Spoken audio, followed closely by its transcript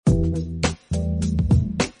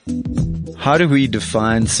How do we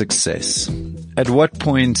define success? At what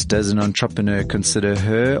point does an entrepreneur consider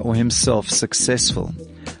her or himself successful?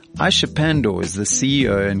 Aisha Pandor is the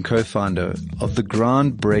CEO and co-founder of the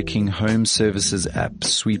groundbreaking home services app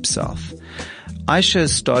Sweep South. Aisha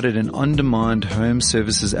has started an on-demand home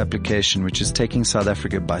services application which is taking South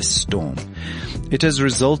Africa by storm. It has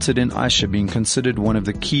resulted in Aisha being considered one of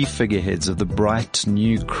the key figureheads of the bright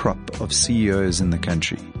new crop of CEOs in the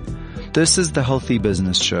country. This is the Healthy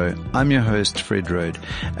Business Show. I'm your host, Fred Rode.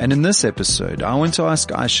 And in this episode, I want to ask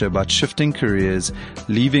Aisha about shifting careers,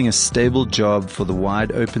 leaving a stable job for the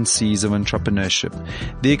wide open seas of entrepreneurship,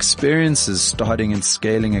 the experiences starting and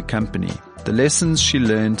scaling a company, the lessons she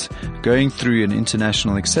learned going through an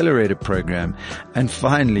international accelerator program, and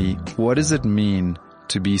finally, what does it mean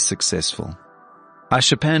to be successful?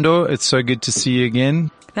 Aisha Pandor, it's so good to see you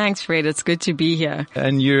again. Thanks, Fred. It's good to be here.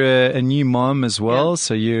 And you're a new mom as well,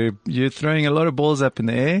 so you're throwing a lot of balls up in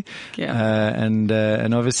the air, and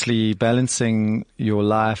obviously balancing your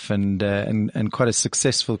life and quite a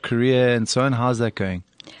successful career and so on. How's that going?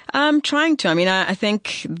 I'm trying to. I mean, I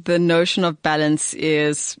think the notion of balance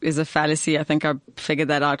is a fallacy. I think I figured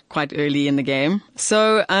that out quite early in the game.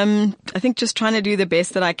 So I think just trying to do the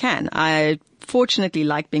best that I can. I fortunately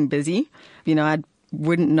like being busy. You know, I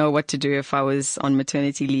wouldn't know what to do if I was on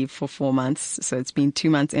maternity leave for 4 months. So it's been 2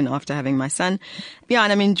 months in after having my son. Yeah,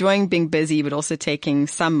 and I'm enjoying being busy, but also taking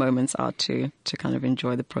some moments out to kind of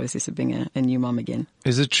enjoy the process of being a new mom again.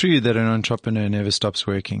 Is it true that an entrepreneur never stops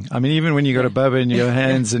working? I mean, even when you got a bubba in your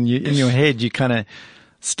hands and in your head, you kind of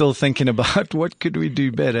still thinking about what could we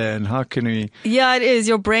do better and how can we? Yeah, it is.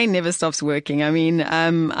 Your brain never stops working. I mean,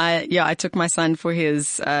 I took my son for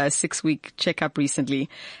his 6-week checkup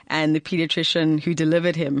recently, and the pediatrician who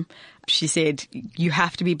delivered him, she said, you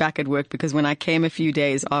have to be back at work because when I came a few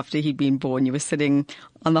days after he'd been born, you were sitting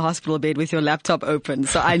on the hospital bed with your laptop open.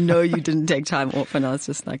 So I know you didn't take time off. And I was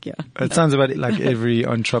just like, It sounds about like every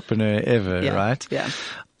entrepreneur ever, right? Yeah.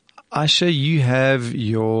 Aisha, you have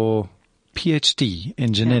your PhD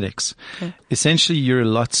in genetics. Yeah. Essentially, you're a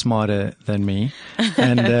lot smarter than me.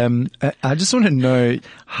 And I just want to know,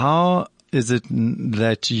 how is it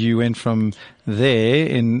that you went from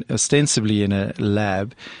there ostensibly in a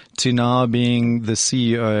lab to now being the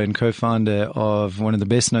CEO and co-founder of one of the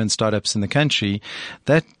best known startups in the country?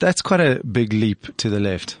 That's quite a big leap to the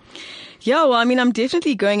left. Yeah, well, I mean, I'm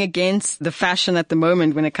definitely going against the fashion at the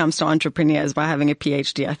moment when it comes to entrepreneurs by having a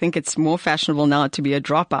PhD. I think it's more fashionable now to be a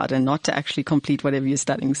dropout and not to actually complete whatever you're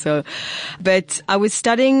studying. So, but I was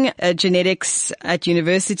studying genetics at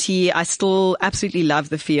university. I still absolutely love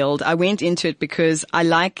the field. I went into it because I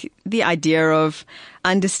like the idea of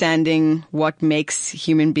understanding what makes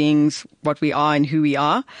human beings what we are and who we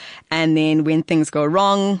are. And then when things go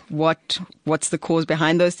wrong, what's the cause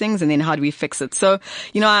behind those things? And then how do we fix it? So,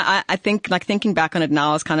 you know, I think like thinking back on it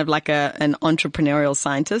now is kind of like an entrepreneurial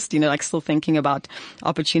scientist, you know, like still thinking about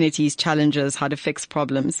opportunities, challenges, how to fix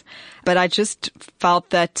problems. But I just felt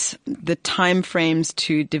that the time frames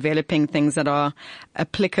to developing things that are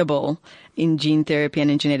applicable in gene therapy and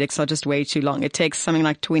in genetics are just way too long. It takes something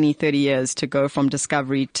like 20, 30 years to go from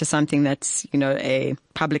discovery to something that's, you know, a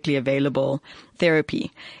publicly available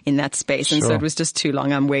therapy in that space. Sure. And so it was just too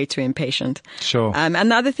long. I'm way too impatient. Sure. And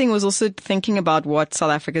the other thing was also thinking about what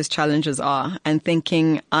South Africa's challenges are and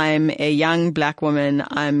thinking I'm a young black woman.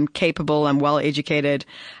 I'm capable. I'm well educated.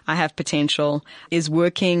 I have potential. Is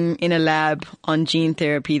working in a lab on gene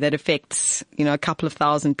therapy that affects, you know, a couple of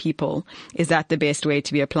thousand people. Is that the best way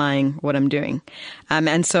to be applying what I'm doing?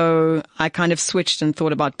 And so I kind of switched and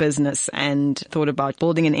thought about business and thought about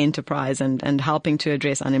building an enterprise and helping to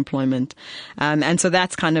address unemployment. And so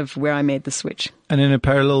that's kind of where I made the switch. And in a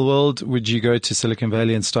parallel world, would you go to Silicon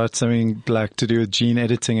Valley and start something like to do with gene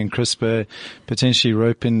editing and CRISPR, potentially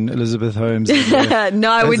rope in Elizabeth Holmes?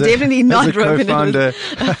 No, I would definitely not rope in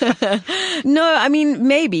Elizabeth. No, I mean,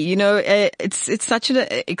 maybe, you know, it's such an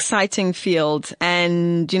exciting field.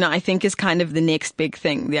 And, you know, I think is kind of the next big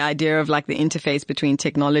thing, the idea of like the interface between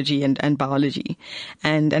technology and biology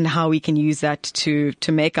and how we can use that to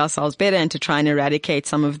make ourselves better and to try and eradicate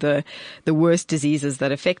some of the worst diseases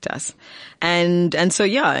that affect us. And so,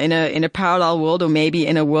 yeah, in a parallel world or maybe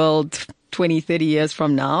in a world 20, 30 years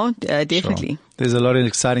from now, definitely. Sure. there's a lot of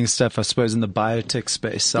exciting stuff, I suppose, in the biotech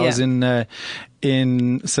space. I was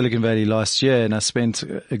in Silicon Valley last year, and I spent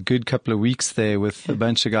a good couple of weeks there with a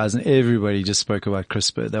bunch of guys, and everybody just spoke about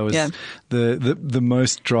CRISPR. That was the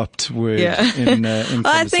most dropped word in conversation.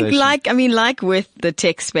 I think like with the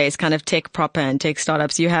tech space, kind of tech proper and tech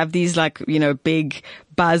startups, you have these big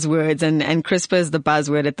buzzwords, and CRISPR is the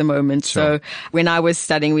buzzword at the moment. Sure. So when I was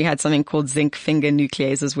studying, we had something called zinc finger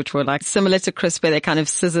nucleases, which were like similar to CRISPR. They're kind of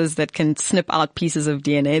scissors that can snip out pieces of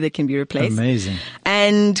DNA that can be replaced. Amazing.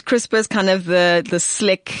 And CRISPR is kind of the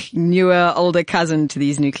slick, newer, older cousin to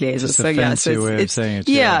these nucleases. Just a fancy way of saying it.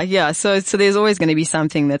 Yeah. So there's always going to be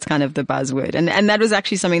something that's kind of the buzzword. And that was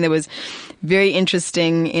actually something that was very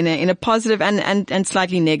interesting in a positive and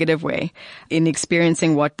slightly negative way in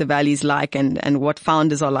experiencing what the Valley's like and what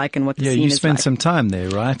founders are like and what the scene is like. Yeah, you spent some time there,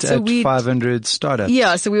 right? So at 500 Startups.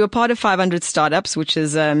 Yeah, so we were part of 500 Startups, which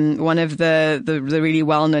is one of the really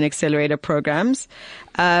well-known accelerator programs.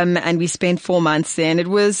 And we spent 4 months there, and it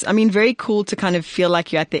was, very cool to kind of feel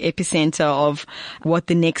like you're at the epicenter of what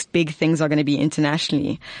the next big things are going to be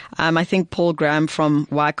internationally. I think Paul Graham from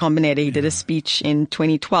Y Combinator, he did a speech in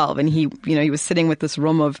 2012, and he was sitting with this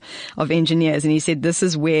room of engineers, and he said, this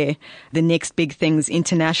is where the next big things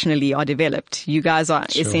internationally are developed. You guys are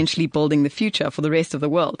essentially building the future for the rest of the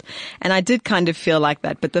world. And I did kind of feel like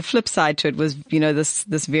that, but the flip side to it was,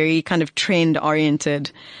 this very kind of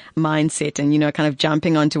trend-oriented mindset and, kind of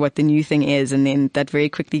jumping onto what the new thing is, and then that very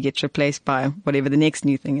quickly gets replaced by whatever the next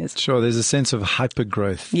new thing is. Sure, there's a sense of hyper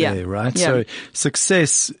growth there, right? Yeah. So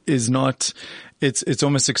success is not, it's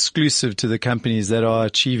almost exclusive to the companies that are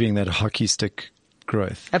achieving that hockey stick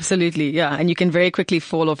growth. Absolutely, yeah. And you can very quickly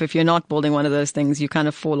fall off. If you're not building one of those things, you kind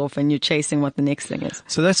of fall off and you're chasing what the next thing is.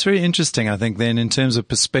 So that's very interesting, I think, then in terms of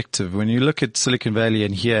perspective. When you look at Silicon Valley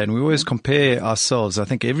and here, and we always compare ourselves, I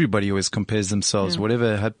think everybody always compares themselves,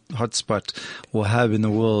 whatever hotspot or hub in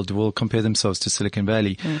the world will compare themselves to Silicon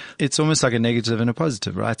Valley. It's almost like a negative and a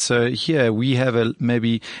positive, right? So here we have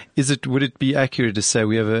would it be accurate to say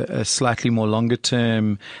we have a slightly more longer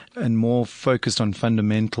term and more focused on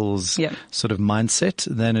fundamentals sort of mindset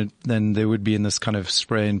than there would be in this kind of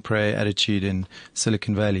spray and pray attitude in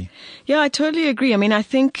Silicon Valley? Yeah, I totally agree. I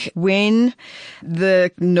think when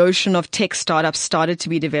the notion of tech startups started to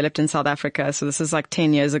be developed in South Africa, so this is like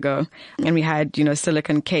 10 years ago, and we had,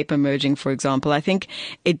 Silicon Cape emerging, for example, I think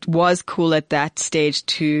it was cool at that stage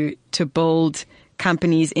to build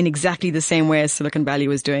companies in exactly the same way as Silicon Valley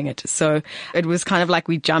was doing it. So it was kind of like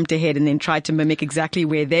we jumped ahead and then tried to mimic exactly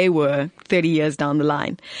where they were 30 years down the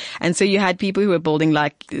line. And so you had people who were building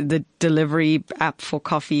like the delivery app for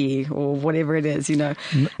coffee or whatever it is, No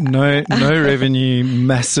revenue,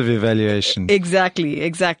 massive evaluation. Exactly.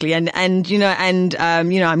 And I'm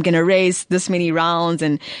going to raise this many rounds,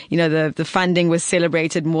 and, the funding was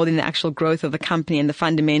celebrated more than the actual growth of the company and the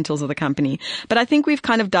fundamentals of the company. But I think we've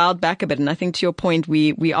kind of dialed back a bit. And I think to your point,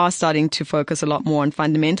 we are starting to focus a lot more on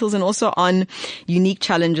fundamentals and also on unique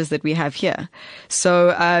challenges that we have here.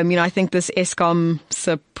 So, I think this Eskom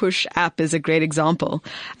push app is a great example,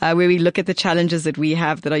 where we look at the challenges that we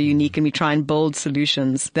have that are unique and we try and build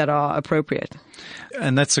solutions that are appropriate.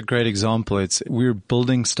 And that's a great example. We're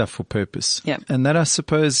building stuff for purpose. Yeah. And that, I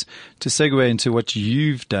suppose, to segue into what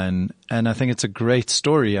you've done, and I think it's a great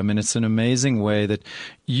story. It's an amazing way that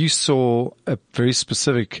you saw a very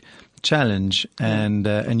specific challenge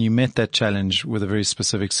and you met that challenge with a very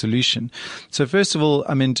specific solution. So first of all,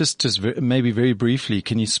 just maybe very briefly,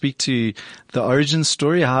 can you speak to the origin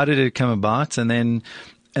story? How did it come about? And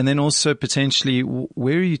then also potentially,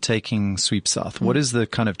 where are you taking Sweep South? What is the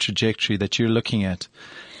kind of trajectory that you're looking at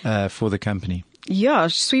for the company? Yeah,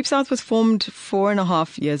 Sweep South was formed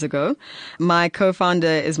 4.5 years ago. My co-founder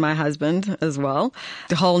is my husband as well.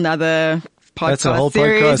 A whole nother podcast That's a whole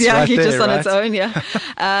series. Podcast yeah, right he's there, just on right? its own, yeah.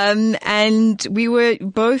 And we were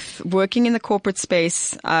both working in the corporate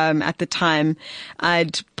space at the time.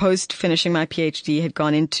 I'd post finishing my PhD had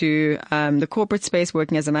gone into the corporate space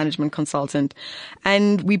working as a management consultant,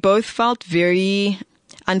 and we both felt very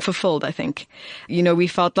unfulfilled, I think. We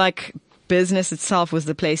felt like business itself was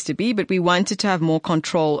the place to be, but we wanted to have more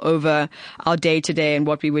control over our day-to-day and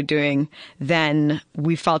what we were doing than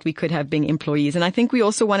we felt we could have being employees. And I think we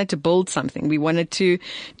also wanted to build something. We wanted to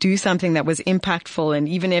do something that was impactful. And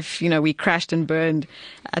even if, we crashed and burned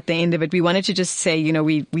at the end of it, we wanted to just say,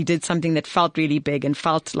 we did something that felt really big and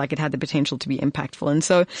felt like it had the potential to be impactful. And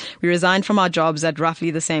so we resigned from our jobs at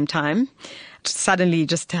roughly the same time. suddenly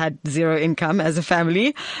just had zero income as a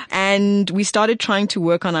family. And we started trying to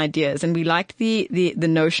work on ideas, and we liked the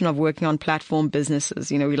notion of working on platform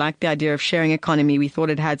businesses. We liked the idea of sharing economy. We thought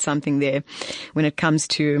it had something there when it comes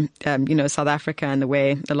to, South Africa and the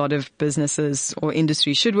way a lot of businesses or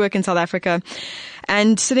industry should work in South Africa.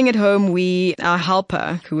 And sitting at home, our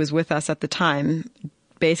helper, who was with us at the time,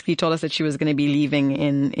 basically told us that she was going to be leaving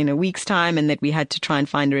in a week's time and that we had to try and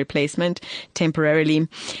find a replacement temporarily.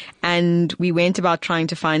 And we went about trying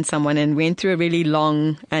to find someone and went through a really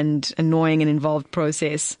long and annoying and involved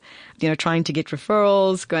process, trying to get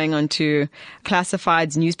referrals, going on to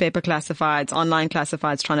classifieds, newspaper classifieds, online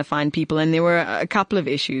classifieds, trying to find people. And there were a couple of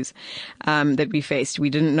issues that we faced.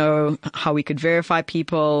 We didn't know how we could verify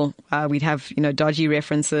people. We'd have, dodgy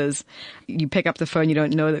references. You pick up the phone, you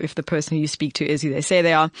don't know if the person who you speak to is who they say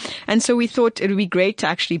they are. And so we thought it would be great to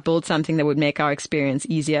actually build something that would make our experience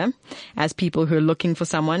easier as people who are looking for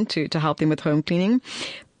someone to help them with home cleaning.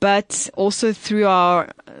 But also through our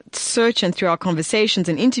search and through our conversations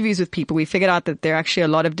and interviews with people, we figured out that there are actually a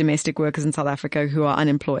lot of domestic workers in South Africa who are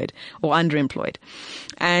unemployed or underemployed.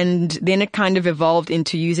 And then it kind of evolved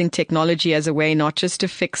into using technology as a way not just to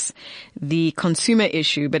fix the consumer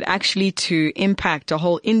issue, but actually to impact a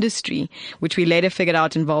whole industry, which we later figured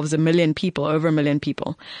out involves over 1 million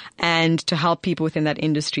people, and to help people within that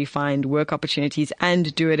industry find work opportunities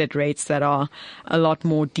and do it at rates that are a lot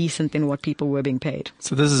more decent than what people were being paid.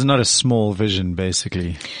 So this is not a small vision,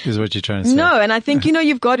 basically, is what you're trying to say. No, and I think,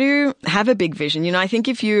 you've got to have a big vision. I think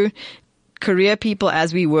if you career people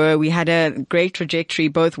as we were, we had a great trajectory,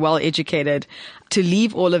 both well educated, to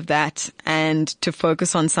leave all of that and to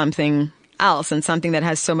focus on something else and something that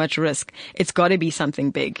has so much risk. It's got to be something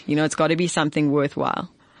big. It's got to be something worthwhile.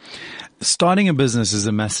 Starting a business is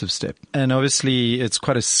a massive step, and obviously it's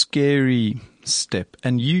quite a scary step.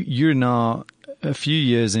 And you're now a few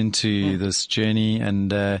years into this journey,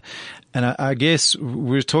 and I guess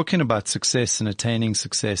we're talking about success and attaining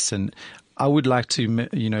success, and I would like to,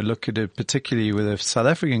 look at it particularly with a South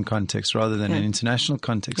African context rather than an international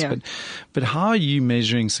context. Yeah. But how are you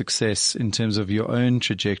measuring success in terms of your own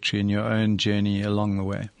trajectory and your own journey along the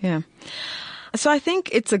way? Yeah. So I think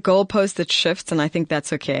it's a goalpost that shifts, and I think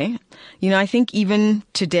that's okay. I think even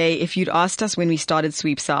today, if you'd asked us when we started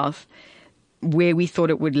Sweep South where we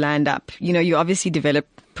thought it would land up, you obviously develop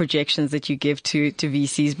projections that you give to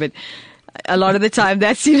VCs, but a lot of the time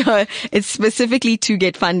that's, it's specifically to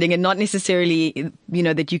get funding and not necessarily,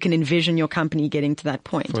 that you can envision your company getting to that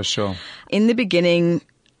point. For sure. In the beginning,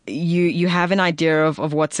 you have an idea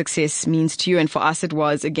of what success means to you. And for us, it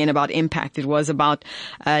was again about impact. It was about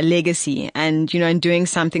legacy and, and doing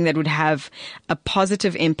something that would have a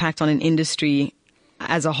positive impact on an industry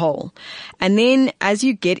as a whole. And then as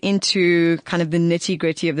you get into kind of the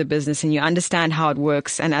nitty-gritty of the business and you understand how it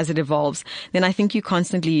works and as it evolves, then I think you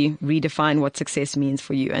constantly redefine what success means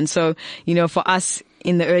for you. And so, for us,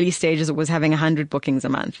 in the early stages, it was having 100 bookings a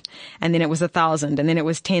month, and then it was 1,000, and then it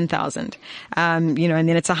was 10,000, and then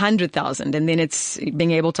it's 100,000, and then it's being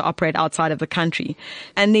able to operate outside of the country.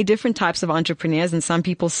 And there are different types of entrepreneurs, and some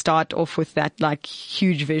people start off with that like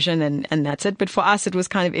huge vision and that's it. But for us, it was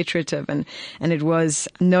kind of iterative, and it was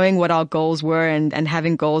knowing what our goals were and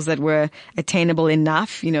having goals that were attainable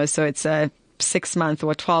enough, so it's a 6-month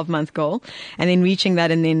or a 12-month goal, and then reaching that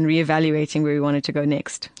and then reevaluating where we wanted to go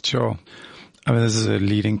next. Sure. I mean, this is a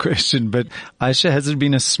leading question, but Aisha, has it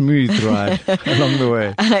been a smooth ride along the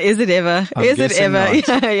way? Is it ever? Is it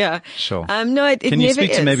ever? Yeah. Sure. No, it Can never you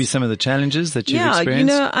speak is. to maybe some of the challenges that you've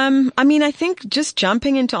experienced? I think just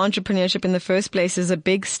jumping into entrepreneurship in the first place is a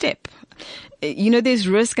big step. There's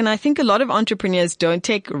risk, and I think a lot of entrepreneurs don't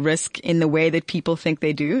take risk in the way that people think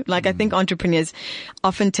they do. Like, I think entrepreneurs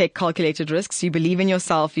often take calculated risks. You believe in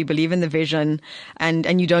yourself, you believe in the vision,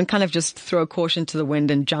 and you don't kind of just throw caution to the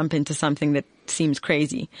wind and jump into something that seems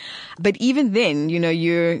crazy. But even then,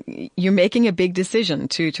 you're making a big decision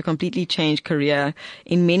to completely change career.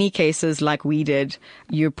 In many cases, like we did,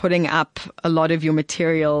 you're putting up a lot of your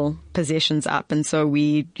material possessions up. And so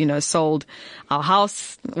we, sold our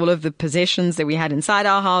house, all of the possessions that we had inside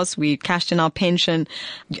our house. We cashed in our pension.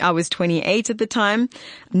 I was 28 at the time.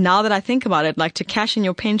 Now that I think about it, like, to cash in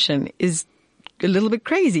your pension is a little bit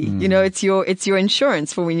crazy. It's your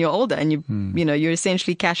insurance for when you're older, and you're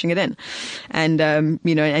essentially cashing it in and,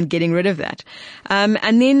 and getting rid of that.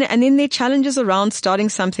 And then there are challenges around starting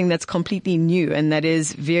something that's completely new and that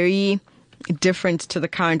is very different to the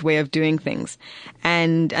current way of doing things,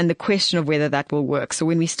 and the question of whether that will work. So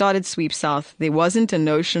when we started Sweep South, there wasn't a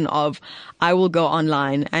notion of I will go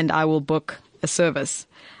online and I will book a service.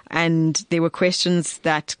 And there were questions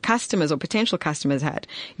that customers or potential customers had.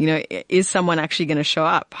 Is someone actually going to show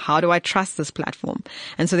up? How do I trust this platform?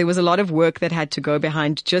 And so there was a lot of work that had to go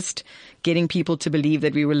behind just getting people to believe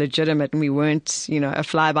that we were legitimate and we weren't, a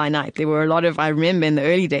fly by night. There were I remember in the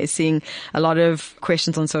early days seeing a lot of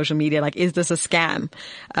questions on social media like, is this a scam?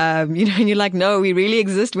 And you're like, no, we really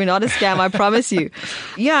exist. We're not a scam. I promise you.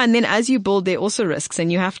 Yeah. And then as you build, there are also risks,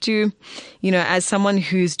 and you have to, as someone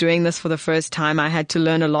who's doing this for the first time, I had to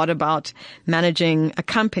learn a lot about managing a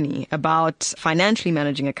company, about financially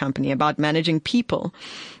managing a company, about managing people.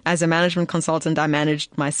 As a management consultant, I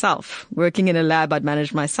managed myself. Working in a lab, I'd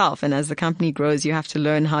managed myself. And as the company grows, you have to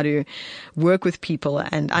learn how to work with people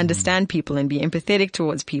and understand people and be empathetic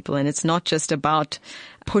towards people. And it's not just about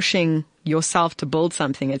pushing yourself to build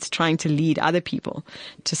something. It's trying to lead other people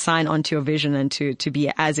to sign onto your vision and to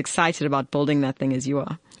be as excited about building that thing as you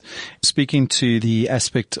are. Speaking to the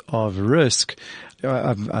aspect of risk,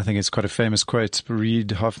 I think it's quite a famous quote.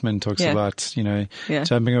 Reid Hoffman talks about,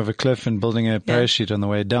 jumping off a cliff and building a parachute on the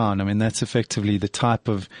way down. I mean, that's effectively the type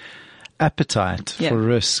of appetite for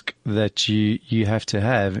risk that you have to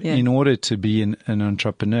have in order to be an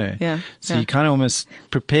entrepreneur. So you kind of almost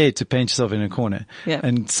prepared to paint yourself in a corner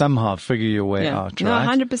and somehow figure your way out,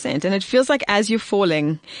 right? No, 100%. And it feels like as you're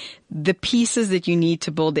falling, the pieces that you need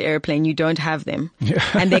to build the airplane, you don't have them.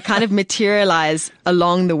 And they kind of materialize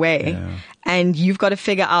along the way. And you've got to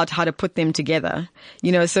figure out how to put them together,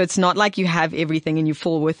 so it's not like you have everything and you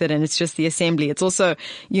fall with it and it's just the assembly. It's also,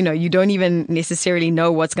 you don't even necessarily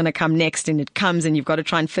know what's going to come next, and it comes and you've got to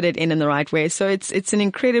try and fit it in the right way. So it's an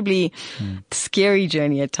incredibly scary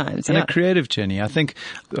journey at times. And a creative journey. I think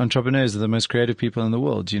entrepreneurs are the most creative people in the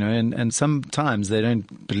world, and sometimes they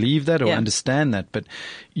don't believe that or understand that, but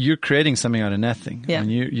you're creating something out of nothing.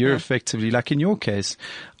 And you're effectively, like in your case,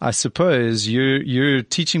 I suppose you're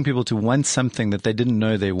teaching people to want something that they didn't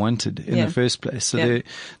know they wanted in the first place. So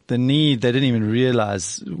the need they didn't even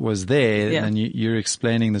realize was there, and you're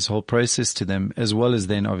explaining this whole process to them, as well as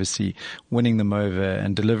then obviously winning them over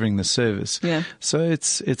and delivering the service. So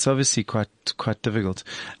it's obviously quite difficult.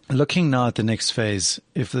 Looking now at the next phase,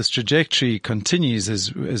 if this trajectory continues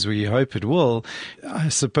as we hope it will, I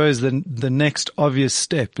suppose the next obvious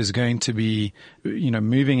step is going to be,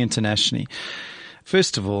 moving internationally.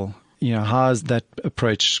 First of all, how's that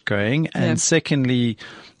approach going? And secondly,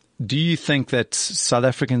 do you think that South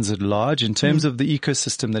Africans at large, in terms of the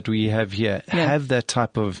ecosystem that we have here, have that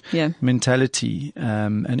type of mentality?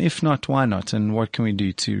 And if not, why not? And what can we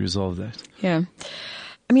do to resolve that?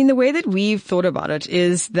 I mean, the way that we've thought about it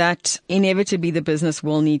is that inevitably the business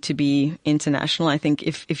will need to be international. I think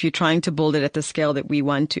if you're trying to build it at the scale that we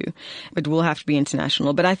want to, it will have to be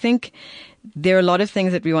international. But I think there are a lot of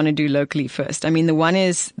things that we want to do locally first. I mean, the one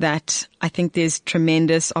is that I think there's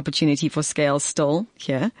tremendous opportunity for scale still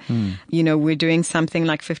here. We're doing something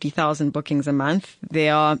like 50,000 bookings a month.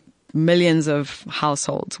 There are millions of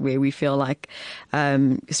households where we feel like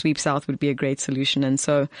Sweep South would be a great solution. And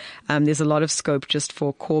so there's a lot of scope just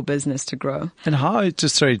for core business to grow. And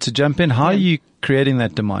to jump in, how are you creating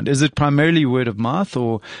that demand? Is it primarily word of mouth,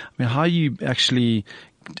 or how are you actually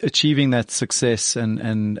achieving that success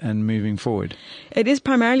and moving forward? It is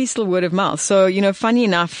primarily still word of mouth. So, funny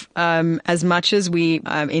enough, as much as we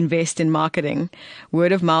invest in marketing,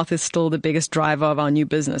 word of mouth is still the biggest driver of our new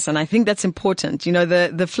business. And I think that's important.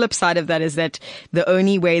 The flip side of that is that the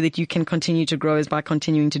only way that you can continue to grow is by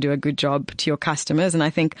continuing to do a good job to your customers. And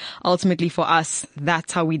I think ultimately for us,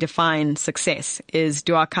 that's how we define success, is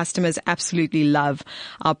do our customers absolutely love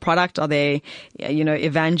our product? Are they,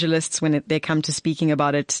 evangelists when they come to speaking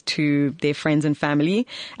about it to their friends and family?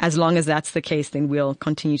 As long as that's the case, then we'll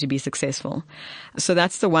continue to be successful. So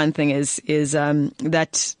that's the one thing is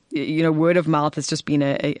that, word of mouth has just been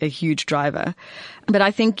a huge driver. But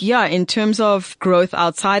I think, in terms of growth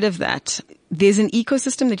outside of that, there's an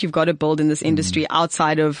ecosystem that you've got to build in this industry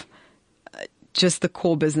outside of just the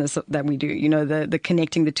core business that we do, the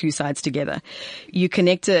connecting the two sides together. You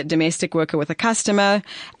connect a domestic worker with a customer,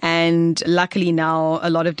 and luckily now a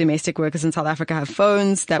lot of domestic workers in South Africa have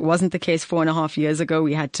phones. That wasn't the case 4.5 years ago.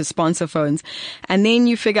 We had to sponsor phones. And then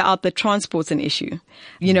you figure out that transport's an issue,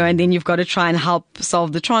 and then you've got to try and help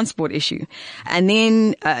solve the transport issue. And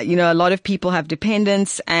then, a lot of people have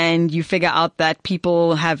dependents, and you figure out that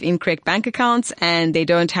people have incorrect bank accounts and they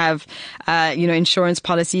don't have, insurance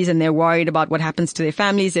policies, and they're worried about what happens to their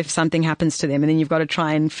families if something happens to them. And then you've got to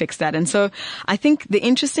try and fix that. And so I think the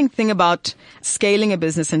interesting thing about scaling a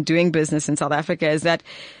business and doing business in South Africa is that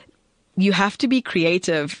you have to be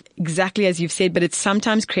creative, exactly as you've said, but it's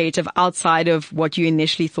sometimes creative outside of what you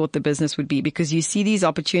initially thought the business would be, because you see these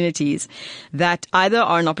opportunities that either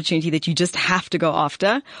are an opportunity that you just have to go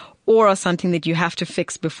after, or are something that you have to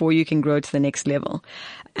fix before you can grow to the next level.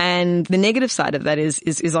 And the negative side of that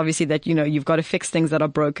is obviously that, you've got to fix things that are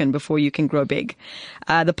broken before you can grow big.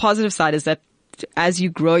 The positive side is that as you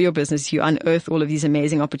grow your business, you unearth all of these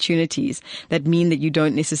amazing opportunities that mean that you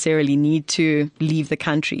don't necessarily need to leave the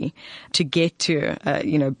country to get to,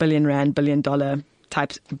 billion rand, $1 billion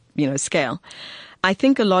type, scale. I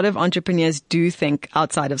think a lot of entrepreneurs do think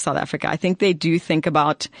outside of South Africa. I think they do think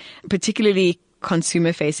about, particularly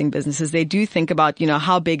consumer-facing businesses, they do think about,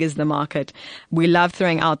 how big is the market? We love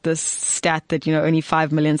throwing out this stat that, only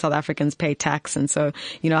 5 million South Africans pay tax. And so,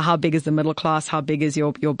 how big is the middle class? How big is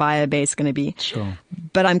your buyer base going to be? Sure.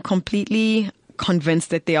 But I'm completely convinced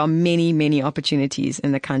that there are many, many opportunities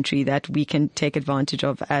in the country that we can take advantage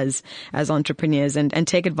of as entrepreneurs and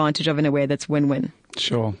take advantage of in a way that's win-win.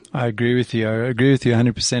 Sure. I agree with you.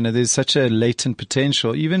 100%. There's such a latent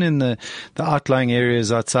potential, even in the outlying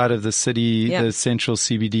areas outside of the city, the central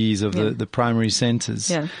CBDs of the primary centers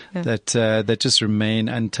that just remain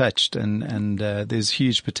untouched. And there's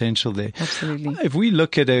huge potential there. Absolutely. If we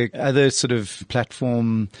look at other sort of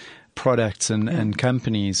platform products and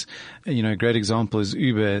companies, a great example is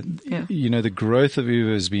Uber. The growth of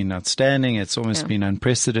Uber has been outstanding. It's almost been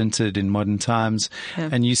unprecedented in modern times.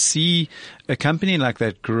 And you see a company like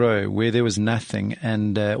that grow where there was nothing,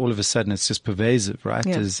 and all of a sudden it's just pervasive, right?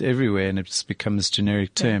 It's everywhere, and it's become this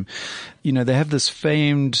generic term. They have this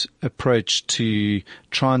famed approach to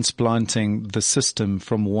transplanting the system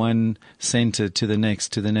from one center to the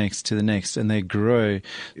next, to the next, to the next, and they grow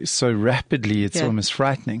so rapidly it's almost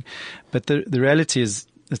frightening. But the reality is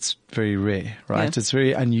it's very rare, right? It's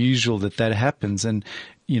very unusual that happens. And,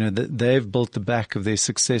 they've built the back of their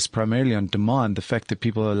success primarily on demand. The fact that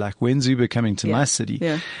people are like, when's Uber coming to my city?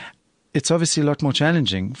 It's obviously a lot more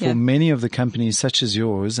challenging for many of the companies such as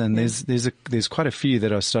yours. And there's quite a few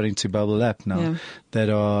that are starting to bubble up now that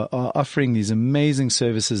are offering these amazing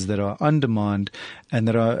services that are on demand and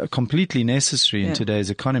that are completely necessary in today's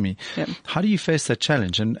economy. How do you face that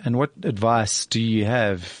challenge? And what advice do you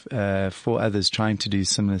have for others trying to do a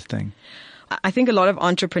similar thing? I think a lot of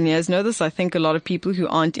entrepreneurs know this. I think a lot of people who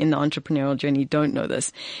aren't in the entrepreneurial journey don't know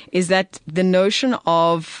this, is that the notion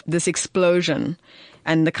of this explosion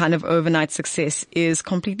and the kind of overnight success is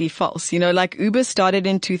completely false. Like Uber started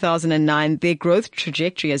in 2009. Their growth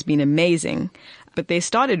trajectory has been amazing, but they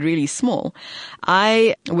started really small.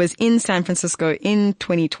 I was in San Francisco in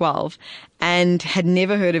 2012 and had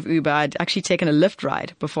never heard of Uber. I'd actually taken a Lyft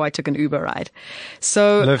ride before I took an Uber ride.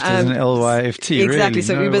 So Lyft is an LYFT, exactly. Really?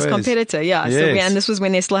 So No Uber's ways. competitor, Yes. So and this was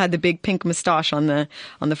when they still had the big pink moustache on the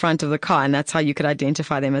front of the car, and that's how you could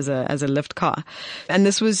identify them as a Lyft car. And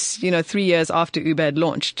this was 3 years after Uber had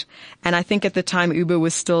launched. And I think at the time Uber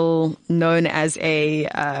was still known as a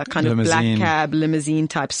kind of black cab limousine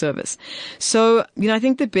type service. So I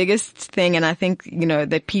think the biggest thing, and I think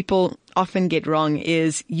that people often get wrong,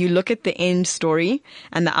 is you look at the end story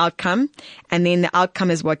and the outcome, and then the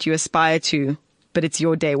outcome is what you aspire to, but it's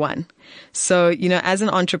your day one. So, as an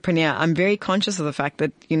entrepreneur, I'm very conscious of the fact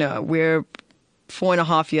that, we're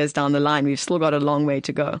 4.5 years down the line. We've still got a long way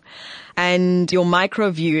to go. And your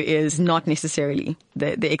micro view is not necessarily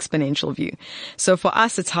the exponential view. So for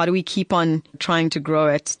us, it's how do we keep on trying to grow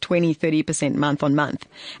at 20, 30% month on month.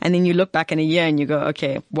 And then you look back in a year and you go,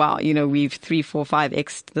 okay, wow, we've 3, 4,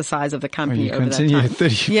 5x the size of the company over that time. You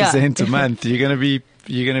continue at 30% a month. You're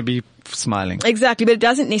going to be smiling. Exactly. But it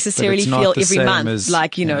doesn't necessarily feel every month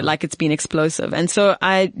like it's been explosive. And so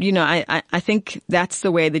I think that's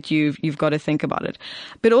the way that you've got to think about it.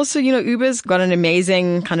 But also, Uber's got an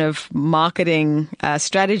amazing kind of marketing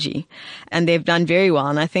strategy, and they've done very well.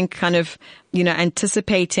 And I think kind of,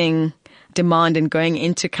 anticipating demand and going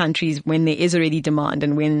into countries when there is already demand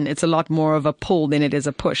and when it's a lot more of a pull than it is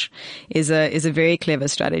a push is a very clever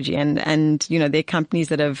strategy. And there are companies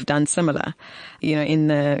that have done similar, in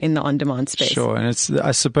the on-demand space. Sure. And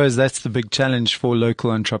I suppose that's the big challenge for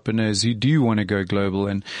local entrepreneurs who do want to go global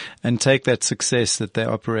and take that success that they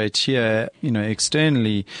operate here,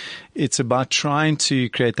 externally. It's about trying to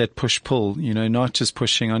create that push-pull, not just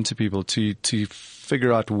pushing onto people to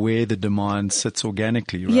figure out where the demand sits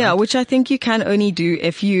organically, right? Yeah, which I think you can only do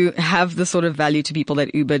if you have the sort of value to people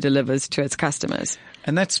that Uber delivers to its customers.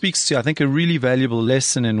 And that speaks to, I think, a really valuable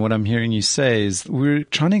lesson in what I'm hearing you say is we're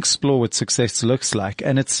trying to explore what success looks like.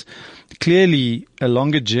 And it's clearly a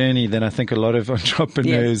longer journey than I think a lot of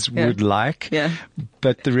entrepreneurs would like. Yeah.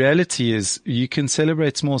 But the reality is you can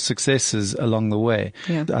celebrate small successes along the way.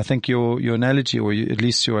 Yeah. I think your analogy, or at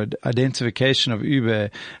least your identification of Uber,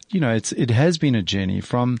 it has been a journey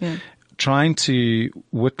from trying to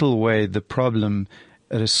whittle away the problem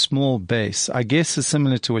at a small base, I guess is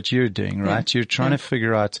similar to what you're doing, right? You're trying to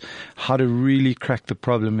figure out how to really crack the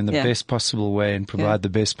problem in the best possible way and provide the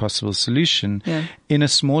best possible solution in a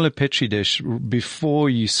smaller petri dish before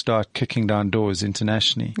you start kicking down doors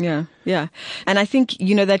internationally. Yeah. Yeah. And I think,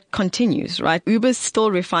 that continues, right? Uber's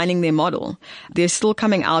still refining their model. They're still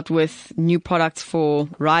coming out with new products for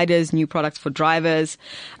riders, new products for drivers.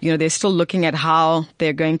 They're still looking at how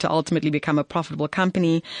they're going to ultimately become a profitable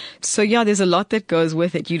company. So there's a lot that goes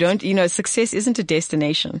with it. You don't, success isn't a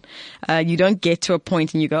destination. You don't get to a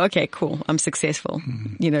point and you go, okay, cool, I'm successful.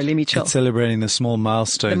 Let me chill. It's celebrating the small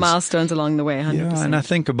milestones. The milestones along the way, 100%. Yeah, and I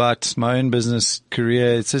think about my own business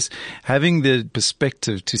career. It's just having the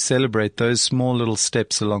perspective to celebrate those small little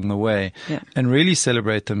steps along the way and really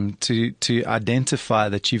celebrate them to identify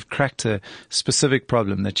that you've cracked a specific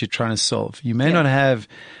problem that you're trying to solve. You may not have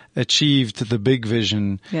achieved the big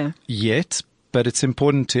vision yet, but it's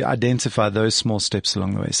important to identify those small steps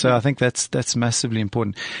along the way. So I think that's massively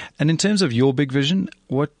important. And in terms of your big vision,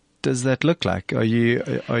 what does that look like? Are you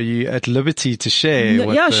at liberty to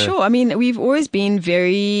share? Sure. I mean, we've always been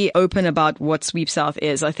very open about what Sweep South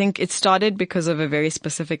is. I think it started because of a very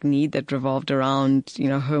specific need that revolved around,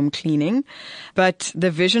 home cleaning. But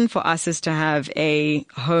the vision for us is to have a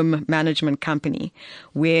home management company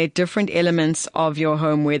where different elements of your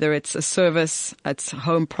home, whether it's a service, it's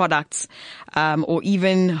home products, or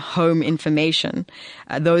even home information,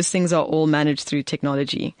 those things are all managed through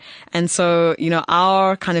technology. And so,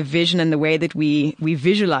 our kind of vision and the way that we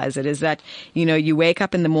visualize it is that, you wake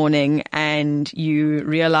up in the morning and you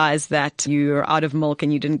realize that you're out of milk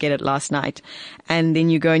and you didn't get it last night. And then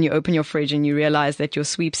you go and you open your fridge and you realize that your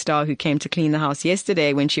sweep star who came to clean the house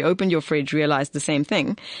yesterday, when she opened your fridge, realized the same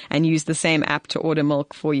thing and used the same app to order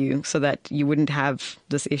milk for you so that you wouldn't have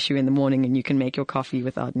this issue in the morning and you can make your coffee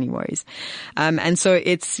without any worries. And so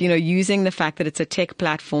it's, using the fact that it's a tech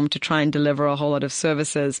platform to try and deliver a whole lot of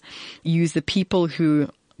services, use the people who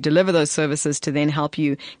deliver those services to then help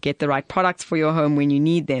you get the right products for your home when you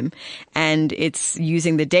need them. And it's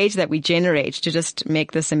using the data that we generate to just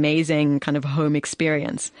make this amazing kind of home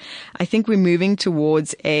experience. I think we're moving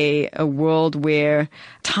towards a world where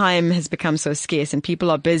time has become so scarce and people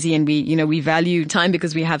are busy and we value time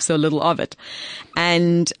because we have so little of it.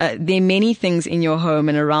 And there are many things in your home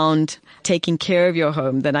and around taking care of your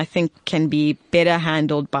home that I think can be better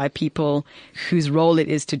handled by people whose role it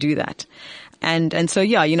is to do that. And so,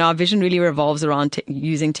 our vision really revolves around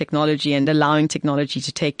using technology and allowing technology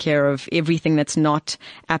to take care of everything that's not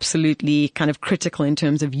absolutely kind of critical in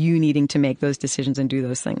terms of you needing to make those decisions and do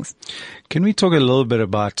those things. Can we talk a little bit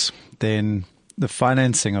about then the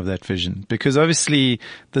financing of that vision? Because obviously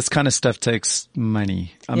this kind of stuff takes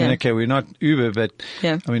money. I mean, okay, we're not Uber, but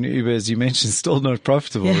I mean, Uber, as you mentioned, still not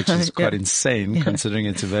profitable, which is quite insane considering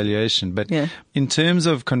its evaluation. But in terms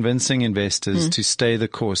of convincing investors to stay the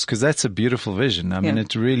course, because that's a beautiful vision. I mean,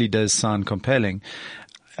 it really does sound compelling.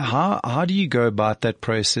 How do you go about that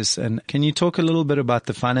process? And can you talk a little bit about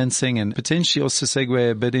the financing and potentially also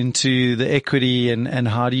segue a bit into the equity and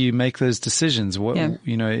how do you make those decisions?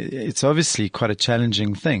 It's obviously quite a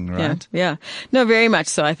challenging thing, right? Yeah. No, very much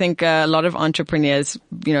so. I think a lot of entrepreneurs,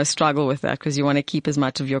 struggle with that because you want to keep as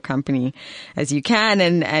much of your company as you can.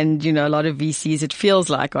 And a lot of VCs, it feels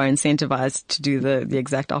like, are incentivized to do the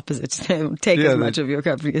exact opposite. Take as much of your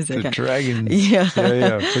company as they can. The dragons.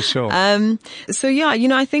 Yeah, for sure.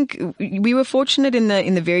 I think we were fortunate in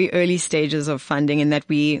the very early stages of funding in that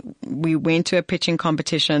we went to a pitching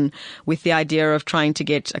competition with the idea of trying to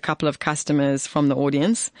get a couple of customers from the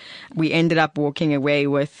audience. We ended up walking away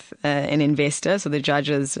with an investor. So the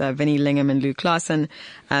judges, Vinnie Lingham and Lou Claassen,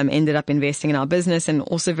 ended up investing in our business, and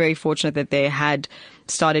also very fortunate that they had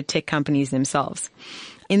started tech companies themselves.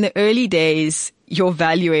 In the early days, your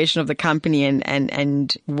valuation of the company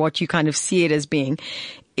and what you kind of see it as being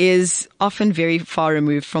is often very far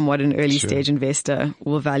removed from what an early stage investor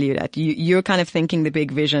will value it at. You're kind of thinking the big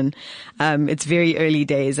vision. It's very early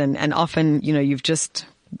days and often, you've just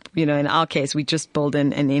in our case, we just built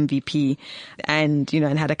an MVP and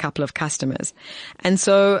had a couple of customers. And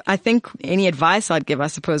so I think any advice I'd give, I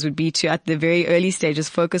suppose, would be to, at the very early stages,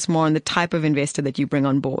 focus more on the type of investor that you bring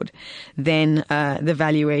on board than the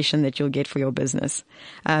valuation that you'll get for your business.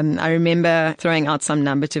 I remember throwing out some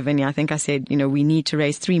number to Vinny. I think I said, we need to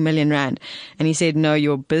raise 3 million rand. And he said, no,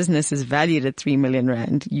 your business is valued at 3 million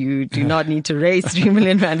rand. You do not need to raise 3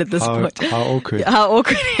 million rand at this point. How awkward. How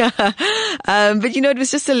awkward, yeah. But it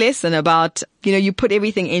was just a lesson about, you put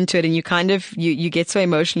everything into it and you kind of, you get so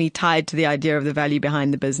emotionally tied to the idea of the value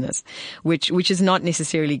behind the business, which is not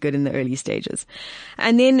necessarily good in the early stages.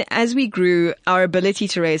 And then as we grew, our ability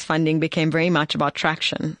to raise funding became very much about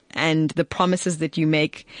traction and the promises that you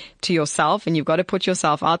make to yourself. And you've got to put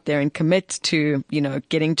yourself out there and commit to,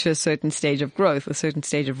 getting to a certain stage of growth, a certain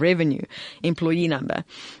stage of revenue, employee number,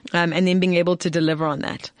 and then being able to deliver on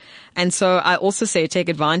that. And so I also say take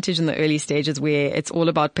advantage in the early stages where it's all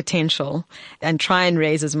about potential and try and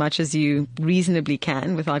raise as much as you reasonably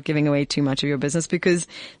can without giving away too much of your business, because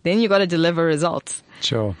then you've got to deliver results.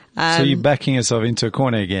 Sure. So you're backing yourself into a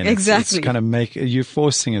corner again. Exactly. It's kind of you're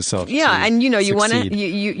forcing yourself. Yeah. And you want succeed. to,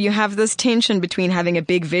 you have this tension between having a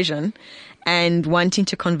big vision and wanting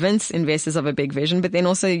to convince investors of a big vision. But then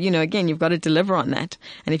also, again, you've got to deliver on that.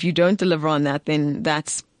 And if you don't deliver on that, then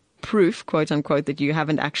that's proof, quote unquote, that you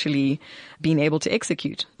haven't actually been able to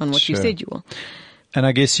execute on what you said you will. And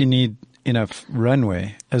I guess you need enough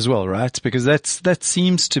runway as well, right? Because that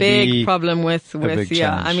seems to be big problem with challenge.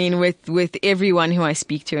 I mean, with everyone who I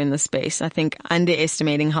speak to in the space, I think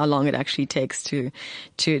underestimating how long it actually takes to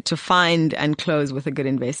find and close with a good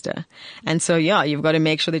investor. And so, you've got to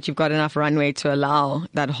make sure that you've got enough runway to allow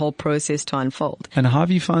that whole process to unfold. And how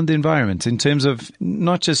have you found the environment in terms of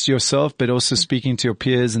not just yourself, but also speaking to your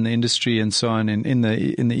peers in the industry and so on in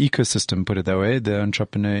the ecosystem, put it that way, the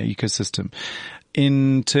entrepreneur ecosystem,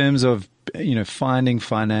 in terms of finding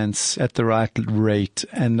finance at the right rate,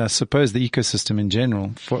 and I suppose the ecosystem in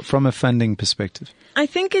general from a funding perspective? I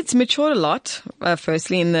think it's matured a lot.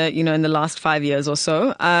 Firstly, in the last 5 years or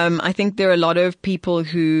so, I think there are a lot of people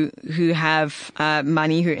who have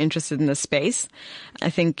money who are interested in the space. I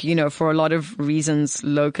think for a lot of reasons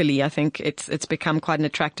locally, I think it's become quite an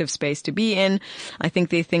attractive space to be in. I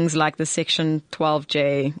think there are things like the Section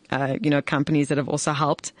 12J, companies that have also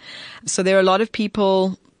helped. So there are a lot of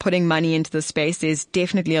people putting money into the space. There's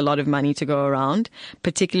definitely a lot of money to go around,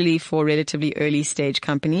 particularly for relatively early stage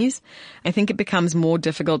companies. I think it becomes more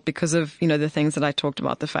difficult because of, the things that I talked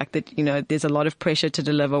about, the fact that, there's a lot of pressure to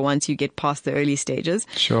deliver once you get past the early stages.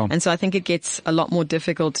 Sure. And so I think it gets a lot more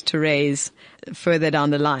difficult to raise further down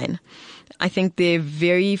the line. I think there are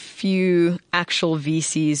very few actual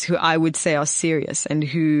VCs who I would say are serious and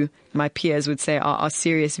who my peers would say are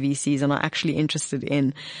serious VCs and are actually interested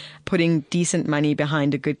in putting decent money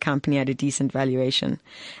behind a good company at a decent valuation.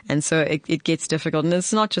 And so it gets difficult. And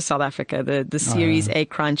it's not just South Africa. The Series A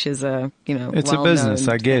crunch is it's a business,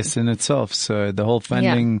 I guess, in itself. So the whole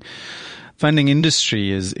funding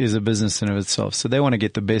industry is a business in of itself. So they want to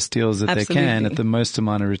get the best deals that they can at the most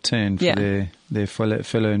amount of return for their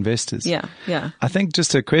fellow investors. Yeah, yeah. I think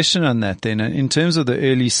just a question on that then. In terms of the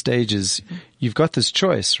early stages, you've got this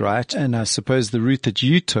choice, right? And I suppose the route that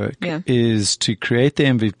you took is to create the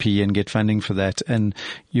MVP and get funding for that. And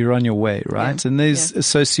you're on your way, right? And there's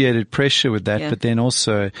associated pressure with that. But then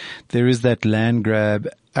also there is that land grab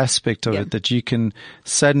aspect of it that you can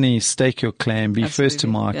suddenly stake your claim, be first to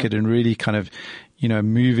market and really kind of,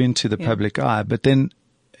 move into the public eye. But then,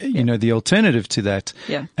 the alternative to that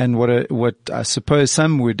and what I suppose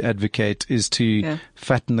some would advocate is to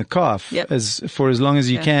fatten the calf for as long as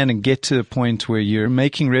you can and get to the point where you're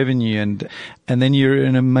making revenue and then you're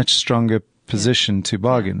in a much stronger position to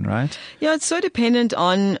bargain, right? Yeah, it's so dependent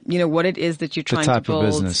on, what it is that you're trying to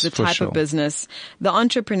build, the type of business, the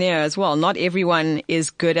entrepreneur as well. Not everyone is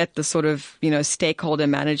good at the sort of, stakeholder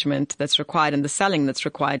management that's required and the selling that's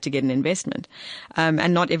required to get an investment.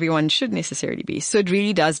 And not everyone should necessarily be. So it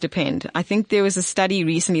really does depend. I think there was a study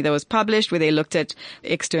recently that was published where they looked at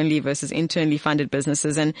externally versus internally funded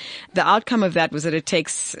businesses. And the outcome of that was that it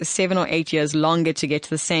takes 7 or 8 years longer to get to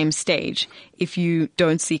the same stage if you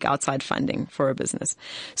don't seek outside funding for a business.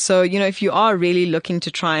 So, if you are really looking to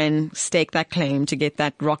try and stake that claim to get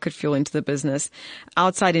that rocket fuel into the business,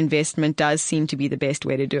 outside investment does seem to be the best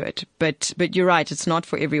way to do it. But you're right, it's not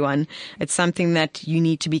for everyone. It's something that you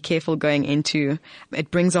need to be careful going into. It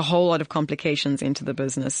brings a whole lot of complications into the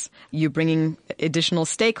business. You're bringing additional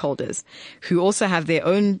stakeholders who also have their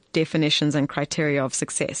own definitions and criteria of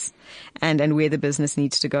success and where the business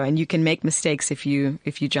needs to go. And you can make mistakes if you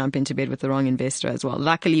jump into bed with the wrong investor as well.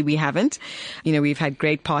 Luckily, we haven't. we've had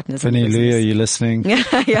great partners. Vinny Lee, are you listening?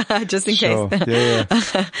 Yeah, just in Sure. case. Yeah.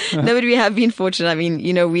 No, but we have been fortunate. I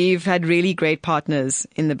mean, we've had really great partners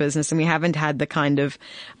in the business, and we haven't had the kind of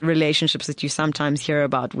relationships that you sometimes hear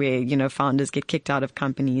about where, founders get kicked out of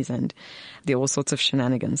companies and there are all sorts of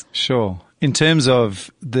shenanigans. Sure. In terms of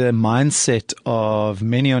the mindset of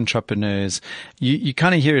many entrepreneurs, you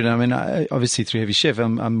kind of hear it. I mean, obviously through Heavy Chef,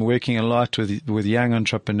 I'm working a lot with young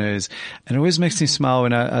entrepreneurs, and it always makes me smile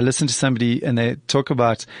when I listen to somebody and they talk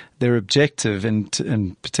about their objective, and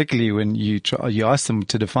particularly when you ask them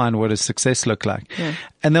to define what does success look like,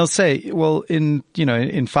 and they'll say, well, in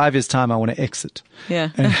 5 years' time, I want to exit. Yeah,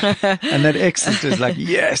 and that exit is like,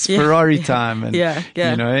 yes, Ferrari time,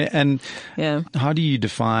 and how do you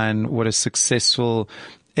define what a successful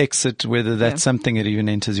exit, whether that's something that even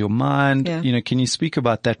enters your mind? Can you speak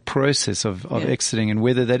about that process of exiting and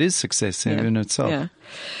whether that is success in itself? Yeah.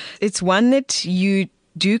 It's one that you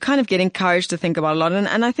do kind of get encouraged to think about a lot.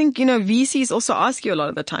 And I think, VCs also ask you a lot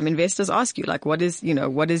of the time. Investors ask you, like, what is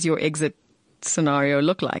your exit scenario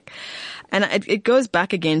look like? And it goes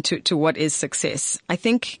back again to what is success. I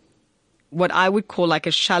think what I would call like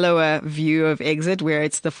a shallower view of exit, where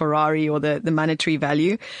it's the Ferrari or the monetary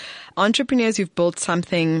value. Entrepreneurs who've built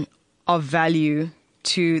something of value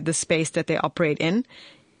to the space that they operate in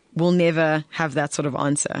will never have that sort of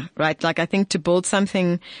answer, right? Like, I think to build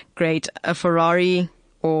something great, a Ferrari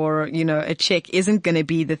or, a check isn't going to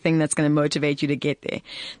be the thing that's going to motivate you to get there.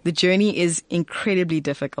 The journey is incredibly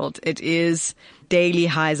difficult. It is daily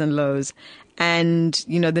highs and lows. And,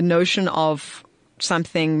 the notion of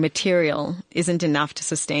something material isn't enough to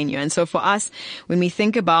sustain you. And so for us, when we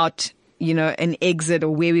think about, an exit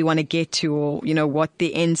or where we want to get to, or, what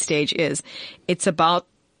the end stage is, it's about,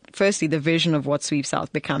 firstly, the vision of what Sweep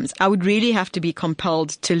South becomes. I would really have to be compelled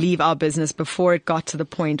to leave our business before it got to the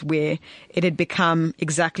point where it had become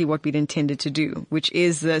exactly what we'd intended to do, which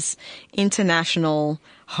is this international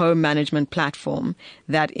home management platform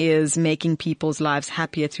that is making people's lives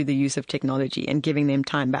happier through the use of technology and giving them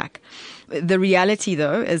time back. The reality,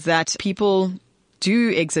 though, is that people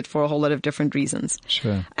do exit for a whole lot of different reasons.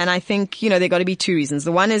 Sure. And I think, there got to be two reasons.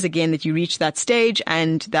 The one is, again, that you reach that stage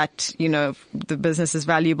and that, the business is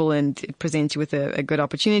valuable and it presents you with a good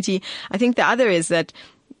opportunity. I think the other is that,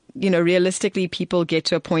 realistically, people get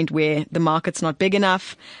to a point where the market's not big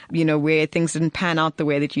enough, where things didn't pan out the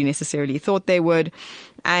way that you necessarily thought they would.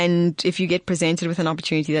 And if you get presented with an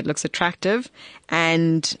opportunity that looks attractive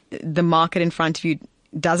and the market in front of you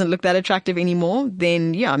doesn't look that attractive anymore,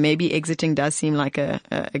 then maybe exiting does seem like a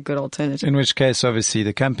good alternative. In which case, obviously,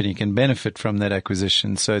 the company can benefit from that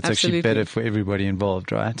acquisition. So it's Absolutely. Actually better for everybody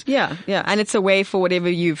involved, right? Yeah. And it's a way for whatever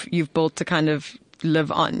you've built to kind of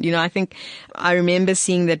live on. I think I remember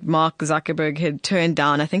seeing that Mark Zuckerberg had turned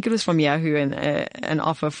down, I think it was from Yahoo, an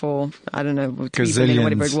offer for, I don't know, $3 billion or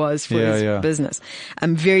whatever it was for his business,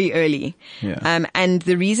 very early. Yeah. And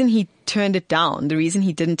the reason he turned it down, the reason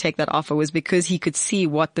he didn't take that offer was because he could see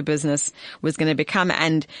what the business was going to become,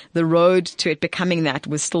 and the road to it becoming that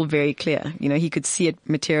was still very clear. He could see it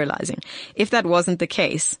materializing. If that wasn't the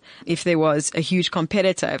case, if there was a huge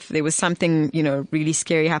competitor, if there was something, really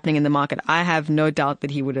scary happening in the market, I have no doubt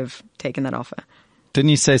that he would have taken that offer. Didn't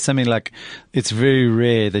you say something like, it's very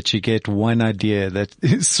rare that you get one idea that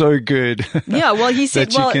is so good? Yeah, well, he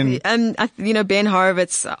said, Ben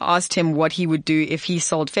Horowitz asked him what he would do if he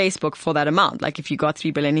sold Facebook for that amount. Like if you got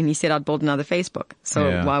 $3 billion, and he said, I'd build another Facebook.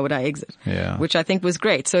 So why would I exit? Yeah. Which I think was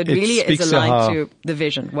great. So it really is aligned to the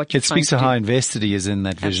vision, what you're trying to do. It speaks to how invested he is in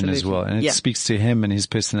that vision as well. And it speaks to him and his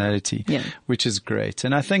personality, which is great.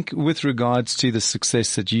 And I think with regards to the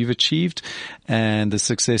success that you've achieved and the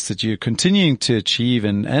success that you're continuing to achieve,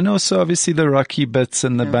 and also obviously the rocky bits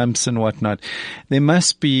and the bumps and whatnot, there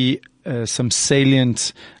must be some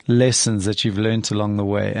salient lessons that you've learned along the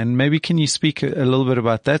way. And maybe can you speak a little bit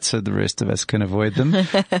about that so the rest of us can avoid them?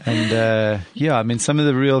 And some of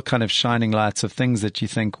the real kind of shining lights of things that you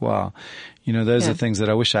think, wow, those are things that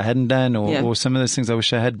I wish I hadn't done, or some of those things I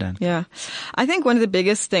wish I had done. Yeah. I think one of the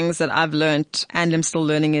biggest things that I've learned, and I'm still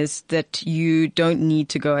learning, is that you don't need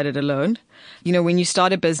to go at it alone. When you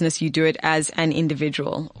start a business, you do it as an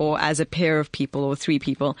individual or as a pair of people or three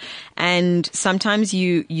people. And sometimes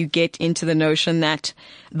you get into the notion that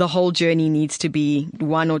the whole journey needs to be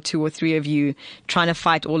one or two or three of you trying to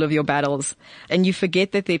fight all of your battles. And you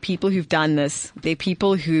forget that there are people who've done this. There are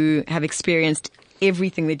people who have experienced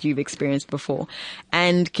everything that you've experienced before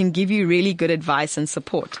and can give you really good advice and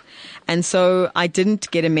support. And so I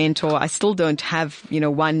didn't get a mentor. I still don't have,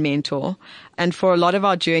 one mentor. And for a lot of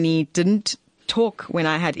our journey, didn't talk when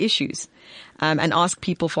I had issues. and ask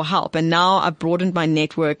people for help. And now I've broadened my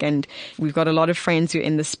network, and we've got a lot of friends who are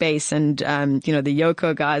in the space, and, the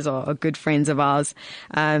Yoko guys are good friends of ours.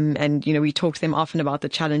 And, we talk to them often about the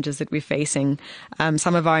challenges that we're facing.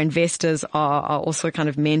 Some of our investors are also kind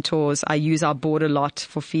of mentors. I use our board a lot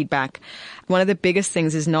for feedback. One of the biggest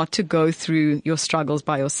things is not to go through your struggles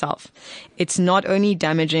by yourself. It's not only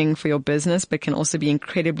damaging for your business, but can also be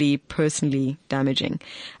incredibly personally damaging.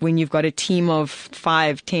 When you've got a team of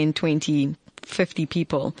 5, 10, 20, 50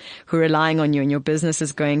 people who are relying on you and your business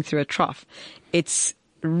is going through a trough, it's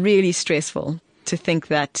really stressful to think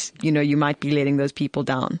that, you might be letting those people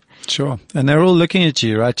down. Sure. And they're all looking at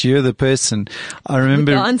you, right? You're the person. I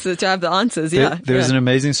remember to have the answers. Yeah. There was an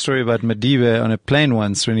amazing story about Madiba on a plane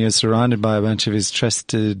once when he was surrounded by a bunch of his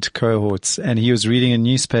trusted cohorts, and he was reading a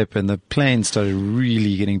newspaper, and the plane started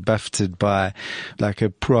really getting buffeted by like a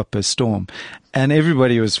proper storm. And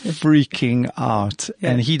everybody was freaking out.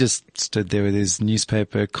 Yeah. And he just stood there with his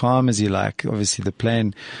newspaper, calm as he like. Obviously, the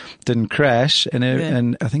plane didn't crash.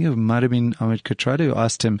 And I think it might have been Ahmed Katradi who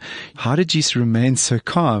asked him, how did you remain so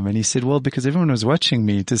calm? And he said, well, because everyone was watching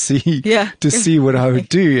me to see what I would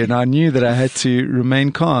do. And I knew that I had to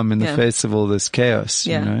remain calm in the face of all this chaos.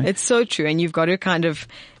 Yeah, it's so true. And you've got to kind of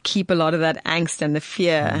keep a lot of that angst and the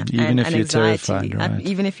fear and anxiety. Terrified, right?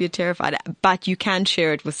 Even if you're terrified. But you can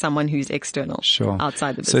share it with someone who's external,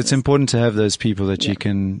 outside the business. So it's important to have those people that you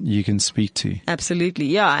can speak to. Absolutely,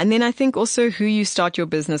 yeah. And then I think also who you start your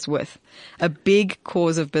business with. A big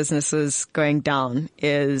cause of businesses going down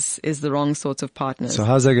is the wrong sorts of partners. So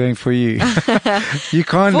how's that going for you? You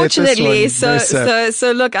can't Fortunately, let this one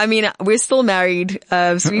so look, I mean, we're still married.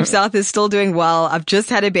 Sweep South is still doing well. I've just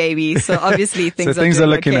had a baby, so obviously things are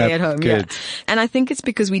looking okay at home. Good. Yeah. And I think it's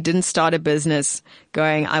because we didn't start a business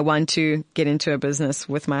going, I want to get into a business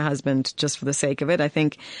with my husband just for the sake of it. I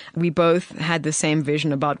think we both had the same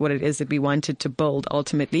vision about what it is that we wanted to build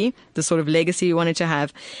ultimately, the sort of legacy we wanted to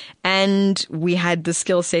have. And we had the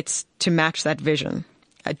skill sets to match that vision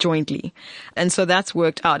jointly. And so that's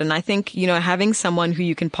worked out. And I think, having someone who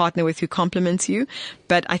you can partner with who complements you,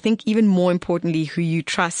 but I think even more importantly, who you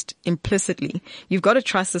trust implicitly. You've got to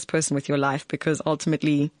trust this person with your life because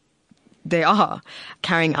ultimately they are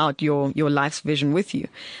carrying out your life's vision with you.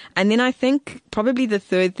 And then I think probably the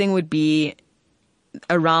third thing would be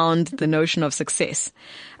around the notion of success.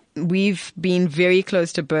 We've been very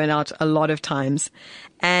close to burnout a lot of times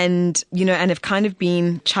and have kind of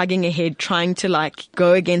been chugging ahead, trying to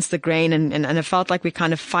go against the grain and it felt like we're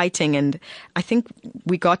kind of fighting. And I think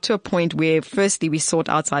we got to a point where firstly we sought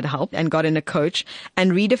outside help and got in a coach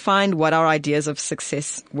and redefined what our ideas of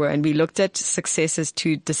success were. And we looked at success as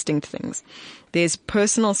two distinct things. There's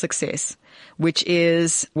personal success, which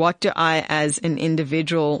is what do I as an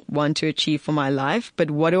individual want to achieve for my life? But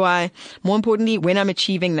more importantly, when I'm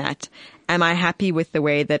achieving that, am I happy with the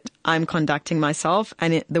way that I'm conducting myself?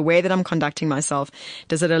 And the way that I'm conducting myself,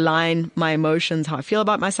 does it align my emotions, how I feel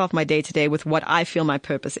about myself, my day to day with what I feel my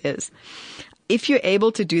purpose is? If you're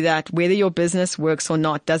able to do that, whether your business works or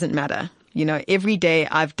not, doesn't matter. Every day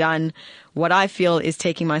I've done what I feel is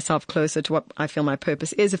taking myself closer to what I feel my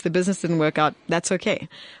purpose is. If the business didn't work out, that's okay.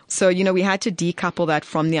 So, we had to decouple that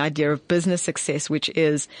from the idea of business success, which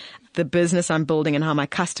is the business I'm building and how my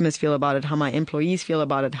customers feel about it, how my employees feel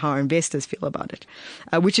about it, how our investors feel about it,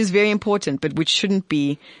 which is very important, but which shouldn't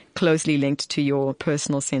be closely linked to your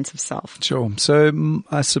personal sense of self. Sure. So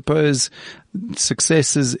I suppose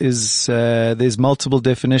success is there's multiple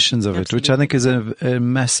definitions of it, which I think is a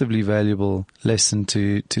massively valuable lesson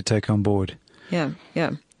to take on board. Yeah.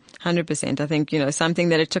 100%. I think, something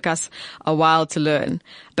that it took us a while to learn,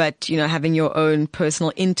 but, having your own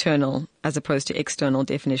personal internal as opposed to external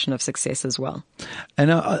definition of success as well.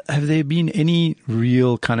 And have there been any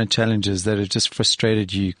real kind of challenges that have just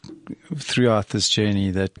frustrated you throughout this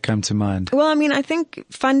journey that come to mind? Well, I think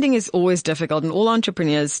funding is always difficult and all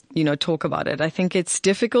entrepreneurs, talk about it. I think it's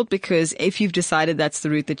difficult because if you've decided that's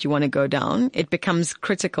the route that you want to go down, it becomes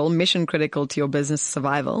mission critical to your business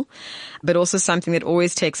survival, but also something that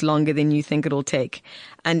always takes longer than you think it'll take.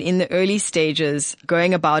 And in the early stages,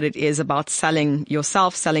 going about it is about selling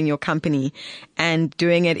yourself, selling your company, and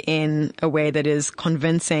doing it in a way that is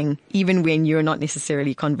convincing, even when you're not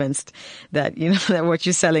necessarily convinced that, that what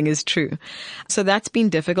you're selling is true. So that's been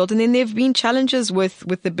difficult. And then there have been challenges with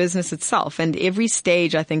the business itself. And every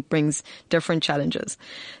stage, I think, brings different challenges.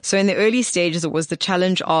 So in the early stages, it was the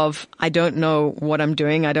challenge of, I don't know what I'm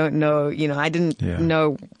doing. I don't know, I didn't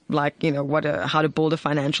know how to build a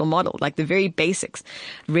financial model, like the very basics.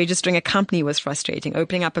 Registering a company was frustrating.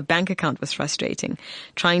 Opening up a bank account was frustrating.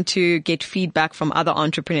 Trying to get feedback from other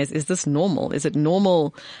entrepreneurs. Is this normal? Is it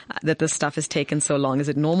normal that this stuff has taken so long? Is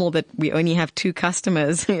it normal that we only have 2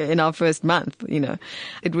 customers in our first month?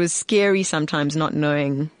 It was scary sometimes not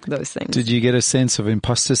knowing those things. Did you get a sense of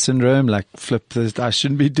imposter syndrome? Like, flip this, I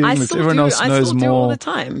shouldn't be doing this. Everyone else knows more. I still do all the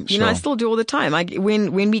time. Sure. I still do all the time.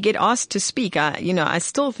 When we get asked to speak, I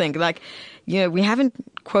still think like, we haven't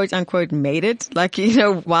quote unquote made it. Like,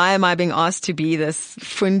 why am I being asked to be this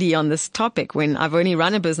fundi on this topic when I've only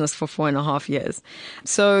run a business for 4.5 years?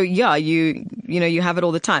 So yeah, you have it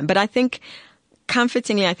all the time. But I think,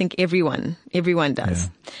 comfortingly, I think everyone does. Yeah.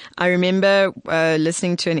 I remember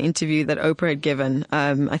listening to an interview that Oprah had given.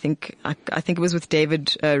 I think it was with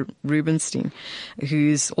David Rubenstein,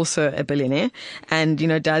 who's also a billionaire, and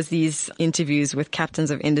does these interviews with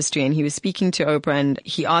captains of industry. And he was speaking to Oprah, and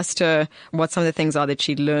he asked her what some of the things are that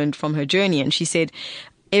she'd learned from her journey, and she said,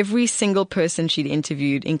 every single person she'd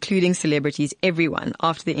interviewed, including celebrities, everyone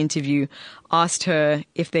after the interview asked her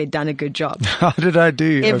if they'd done a good job. How did I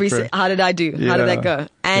do? How did I do? Yeah. How did that go?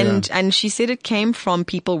 And she said it came from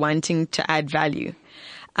people wanting to add value.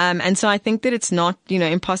 And so I think that it's not,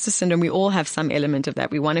 imposter syndrome. We all have some element of that.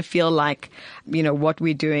 We want to feel like, what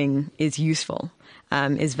we're doing is useful.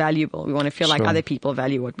 Is valuable. We want to feel like other people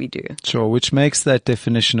value what we do. Sure, which makes that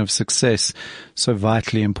definition of success so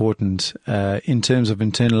vitally important in terms of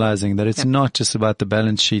internalizing that it's not just about the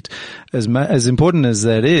balance sheet, as important as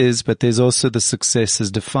that is, but there's also the success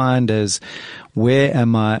as defined as where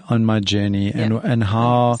am I on my journey and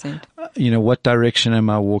how, 100%. What direction am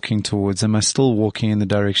I walking towards? Am I still walking in the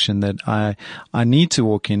direction that I need to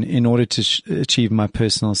walk in order to achieve my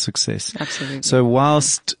personal success? Absolutely. So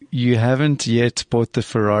whilst you haven't yet bought the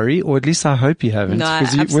Ferrari, or at least I hope you haven't. No, I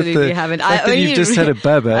absolutely haven't. You've just had a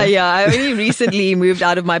baba. I only recently moved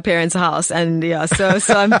out of my parents' house, and so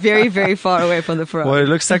I'm very, very far away from the Ferrari. Well, it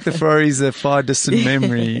looks like the Ferrari's a far distant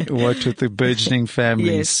memory, what with the burgeoning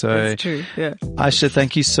family. Yes, so that's true. Yeah. Aisha,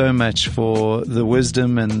 thank you so much for the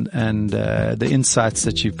wisdom and the insights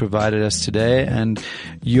that you've provided us today. And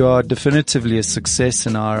you are definitively a success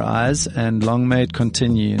in our eyes, and long may it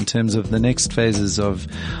continue in terms of the next phases of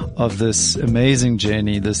this amazing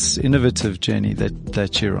journey, this innovative journey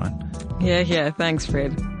that you're on. Yeah. Thanks,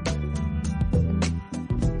 Fred.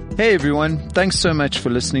 Hey everyone, thanks so much for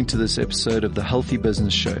listening to this episode of The Healthy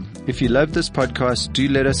Business Show. If you love this podcast, do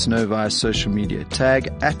let us know via social media.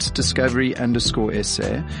 Tag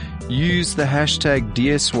 @discovery_SA. Use the hashtag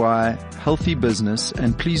DSY Healthy Business,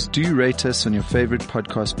 and please do rate us on your favorite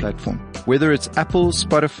podcast platform. Whether it's Apple,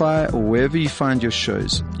 Spotify, or wherever you find your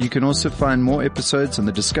shows. You can also find more episodes on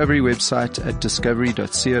the Discovery website at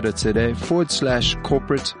discovery.co.za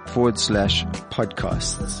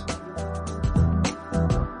 /corporate/podcasts.